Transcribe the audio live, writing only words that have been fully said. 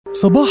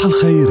صباح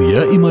الخير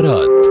يا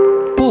إمارات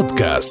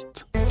بودكاست.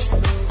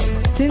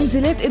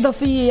 تنزيلات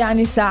إضافية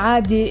يعني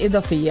سعادة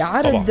إضافية.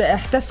 عرض طبعا.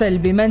 احتفل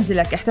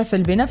بمنزلك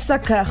احتفل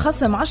بنفسك،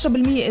 خصم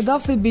 10%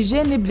 إضافي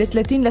بجانب ل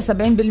 30 ل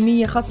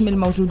 70% خصم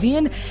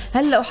الموجودين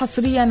هلأ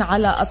وحصريا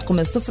على أطقم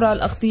السفرة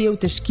الأغطية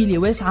وتشكيلة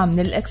واسعة من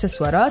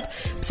الأكسسوارات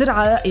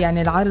بسرعة.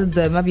 يعني العرض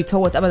ما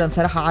بيتفوت أبدا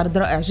صراحة، عرض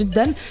رائع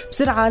جدا.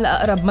 بسرعة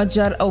لأقرب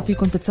متجر أو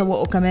فيكم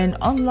تتسوقوا كمان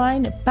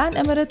أونلاين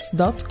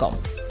panemirates.com.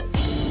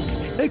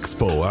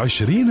 اكسبو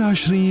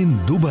 2020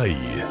 دبي.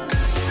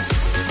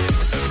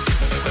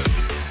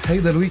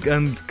 هيدا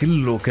الويكند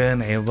كله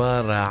كان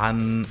عبارة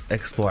عن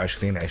اكسبو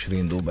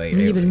 2020 دبي.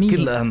 100%.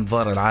 كل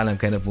أنظار العالم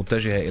كانت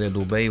متجهة إلى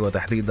دبي،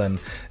 وتحديدا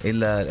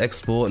إلى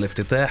الاكسبو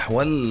الافتتاح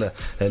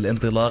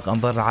والانطلاق.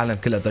 أنظار العالم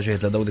كلها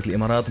اتجهت لدولة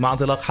الإمارات مع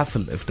انطلاق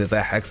حفل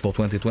افتتاح اكسبو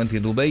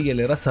 2020 دبي،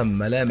 اللي رسم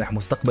ملامح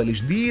مستقبل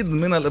جديد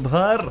من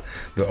الإبهار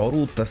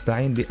بعروض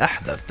تستعين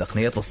بأحدث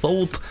تقنيات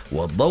الصوت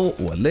والضوء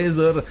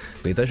والليزر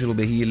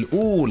بتجربة هي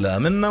الأولى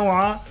من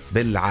نوعها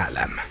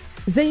بالعالم.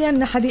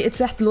 زين حديقة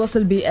ساحة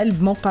الوصل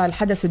بقلب موقع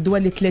الحدث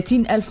الدولي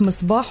 30,000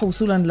 مصباح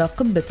وصولا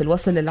لقبة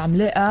الوصل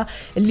العملاقة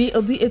اللي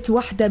أضيئت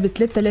واحدة ب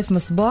 3000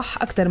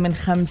 مصباح. أكثر من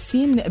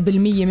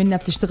 50% منها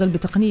بتشتغل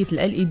بتقنية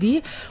LED،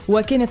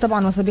 وكانت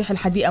طبعا مصابيح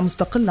الحديقة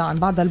مستقلة عن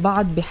بعض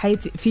البعض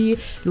بحيث في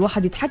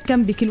الواحد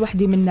يتحكم بكل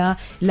وحدة منها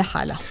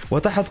لحالها.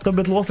 وتحت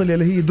قبة الوصل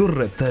اللي هي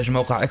درة تاج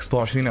موقع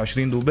اكسبو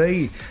 2020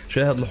 دبي،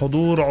 شاهد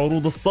الحضور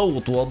عروض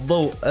الصوت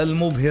والضوء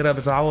المبهرة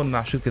بتعاون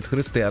مع شركة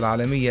كريستي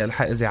العالمية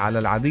الحائزة على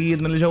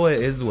العديد من الجوائز،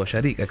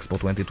 وشريك اكسبو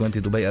 2020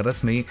 دبي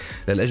الرسمي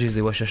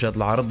للأجهزة وشاشات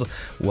العرض.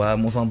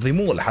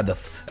 ومنظمو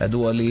الحدث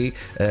الدولي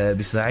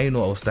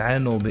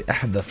استعانوا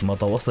بأحدث ما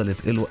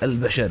توصلت له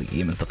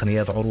البشرية من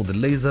تقنيات عروض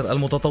الليزر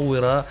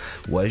المتطورة،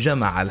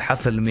 وجمع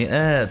الحفل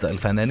مئات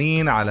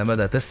الفنانين على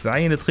مدى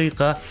 90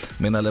 دقيقة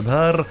من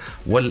الإبهار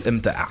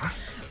والإمتاع.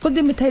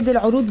 قدمت هذه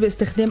العروض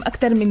باستخدام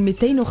أكثر من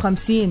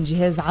 250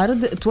 جهاز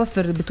عرض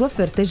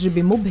بتوفر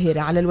تجربة مبهرة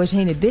على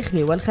الوجهين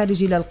الداخلي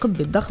والخارجي للقبة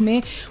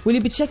الضخمة، واللي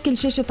بتشكل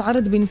شاشة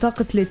عرض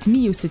بنطاق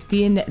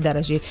 360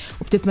 درجة.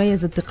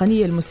 وبتتميز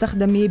التقنية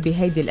المستخدمة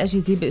بهذه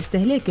الأجهزة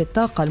باستهلاك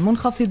الطاقة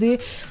المنخفضة،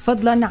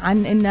 فضلا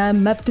عن أنها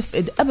ما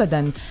بتفقد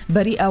أبدا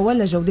بريئة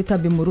ولا جودتها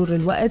بمرور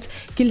الوقت.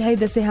 كل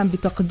هيدا ساهم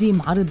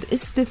بتقديم عرض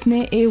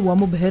استثنائي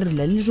ومبهر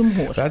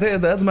للجمهور.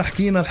 بعتقد قد ما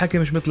حكينا الحكي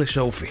مش مثل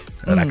الشوفي.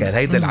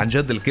 هيدا عن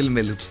جد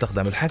الكلمة اللي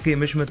تستخدم. الحكي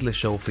مش مثل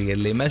الشوفي،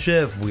 اللي ما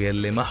شاف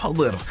واللي ما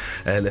حضر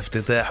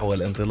الافتتاح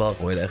والانطلاق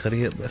والى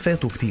اخره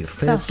فاتوا كتير،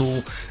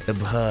 فاتوا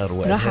ابهار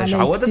وإدهاش.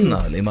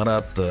 عودتنا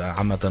الامارات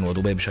عامه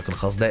ودبي بشكل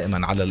خاص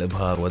دائما على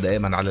الابهار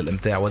ودائما على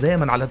الامتاع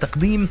ودائما على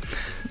تقديم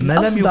ما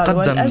لم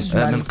يقدم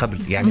من قبل.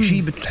 يعني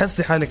شيء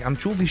بتحسي حالك عم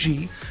تشوفي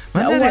شيء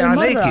ما ندري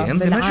عليكي،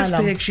 انت ما شفت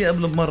هيك شيء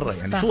قبل بمره.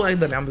 يعني شو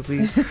هيدا اللي عم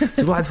بيصير؟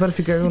 الواحد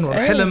فرفك عيونه.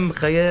 حلم،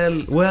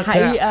 خيال،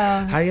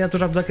 واقع، حقيقة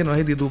ترجع تذكر انه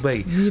هيدي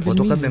دبي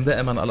وتقدم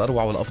دائما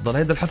الاروع والافضل.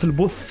 هيدا الحفل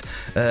بث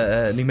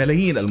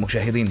لملايين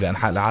المشاهدين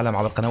بأنحاء العالم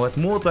على قنوات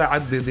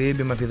متعددة،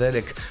 بما في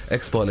ذلك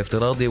اكسبو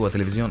الافتراضي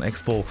وتلفزيون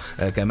اكسبو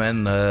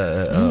كمان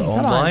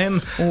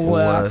اونلاين،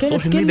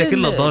 والسوشيال ميديا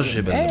كلها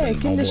ضاجة بالموضوع.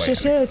 كل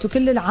الشاشات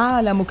وكل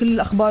العالم وكل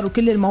الأخبار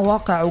وكل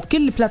المواقع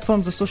وكل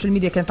بلاتفورمز السوشيال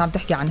ميديا كانت عم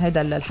تحكي عن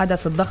هذا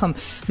الحدث الضخم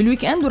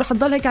بالويك اند، ورح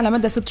تضل هيك على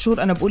مدى 6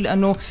 شهور. أنا بقول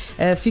لأنه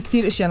في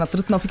كتير اشياء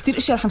نطرتنا وفي كتير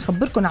اشياء رح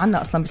نخبركم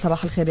عنها أصلا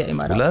بصباح الخير يا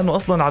إمارات، لأنه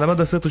أصلا على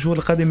مدى 6 شهور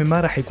القادمة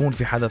ما رح يكون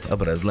في حدث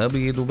أبرز لا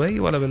بدبي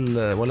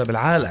ولا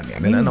بالعالم.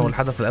 يعني لأنه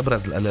الحدث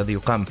الأبرز الذي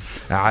يقام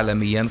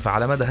عالميا.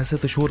 فعلى مدى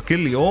 6 شهور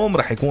كل يوم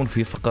رح يكون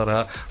في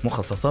فقرة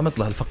مخصصة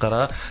مثل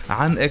هالفقرة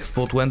عن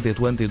اكسبو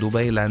 2020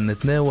 دبي، لأن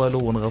نتناوله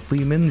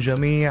ونغطيه من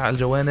جميع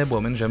الجوانب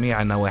ومن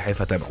جميع النواحي.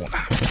 فتابعونا.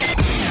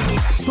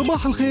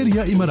 صباح الخير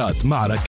يا إمارات مع